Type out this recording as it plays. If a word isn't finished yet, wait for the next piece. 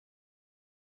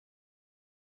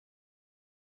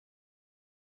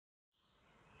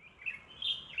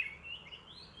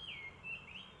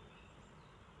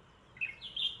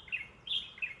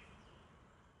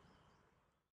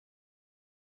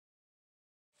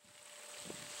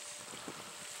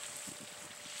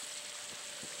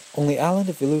On the island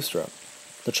of Eleuthera,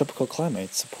 the tropical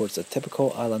climate supports a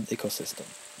typical island ecosystem.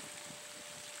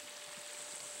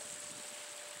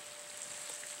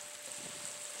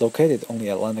 Located on the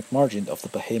Atlantic margin of the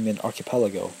Bahamian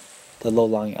archipelago, the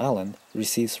low-lying island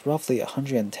receives roughly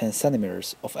 110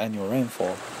 centimeters of annual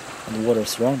rainfall, and the water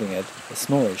surrounding it is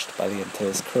nourished by the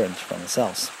Antilles Current from the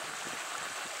south.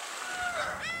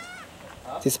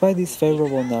 Despite these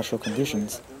favorable natural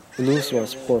conditions,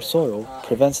 Eleuthera's poor soil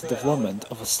prevents the development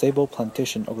of a stable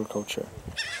plantation agriculture,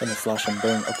 and the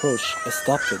slash-and-burn approach is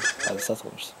adopted by the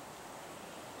settlers.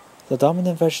 The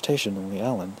dominant vegetation on the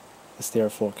island is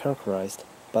therefore characterized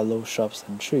by low shrubs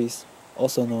and trees,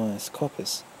 also known as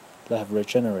coppice, that have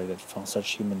regenerated from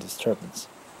such human disturbance.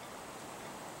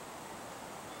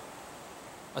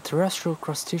 A terrestrial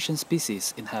crustacean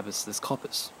species inhabits this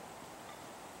coppice.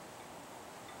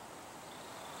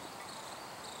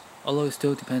 Although it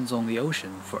still depends on the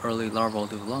ocean for early larval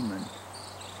development,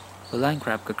 the land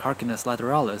crab Cacarcinus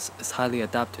lateralis is highly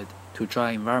adapted to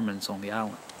dry environments on the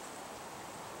island.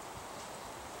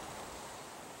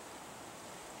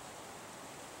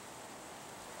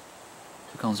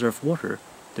 To conserve water,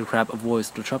 the crab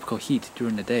avoids the tropical heat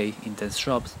during the day in dense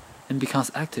shrubs and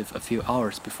becomes active a few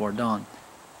hours before dawn.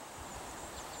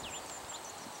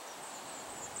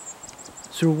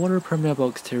 Through water-permeable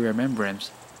exterior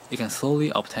membranes, it can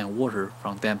slowly obtain water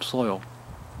from damp soil.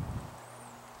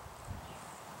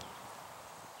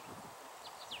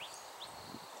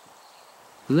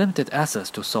 The limited access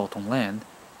to salt on land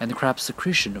and the crab's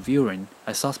secretion of urine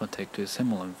isosmotic to its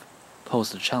hemolymph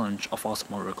pose the challenge of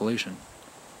osmolar regulation.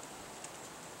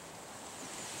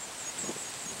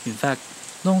 In fact,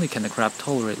 not only can the crab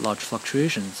tolerate large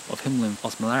fluctuations of hemolymph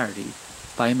osmolarity,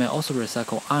 but it may also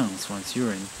recycle ions from its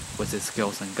urine with its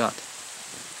gills and gut.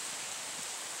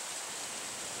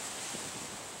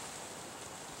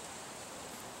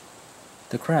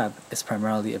 The crab is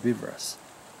primarily herbivorous.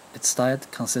 Its diet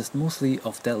consists mostly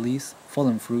of dead leaves,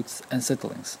 fallen fruits, and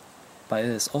seedlings, but it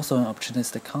is also an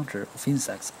opportunistic hunter of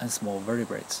insects and small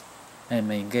vertebrates, and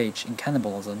may engage in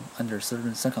cannibalism under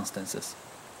certain circumstances.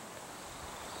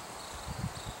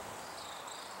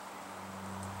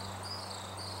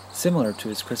 Similar to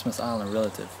its Christmas Island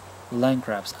relative, the land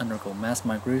crabs undergo mass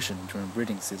migration during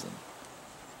breeding season.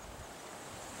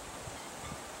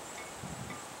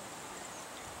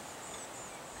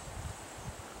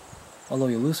 Although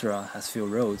Eleuthera has few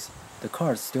roads, the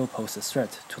cars still pose a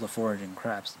threat to the foraging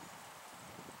crabs.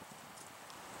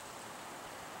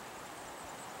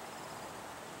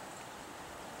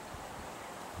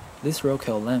 This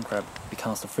roadkill land crab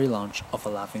becomes the free lunch of a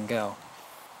laughing gal.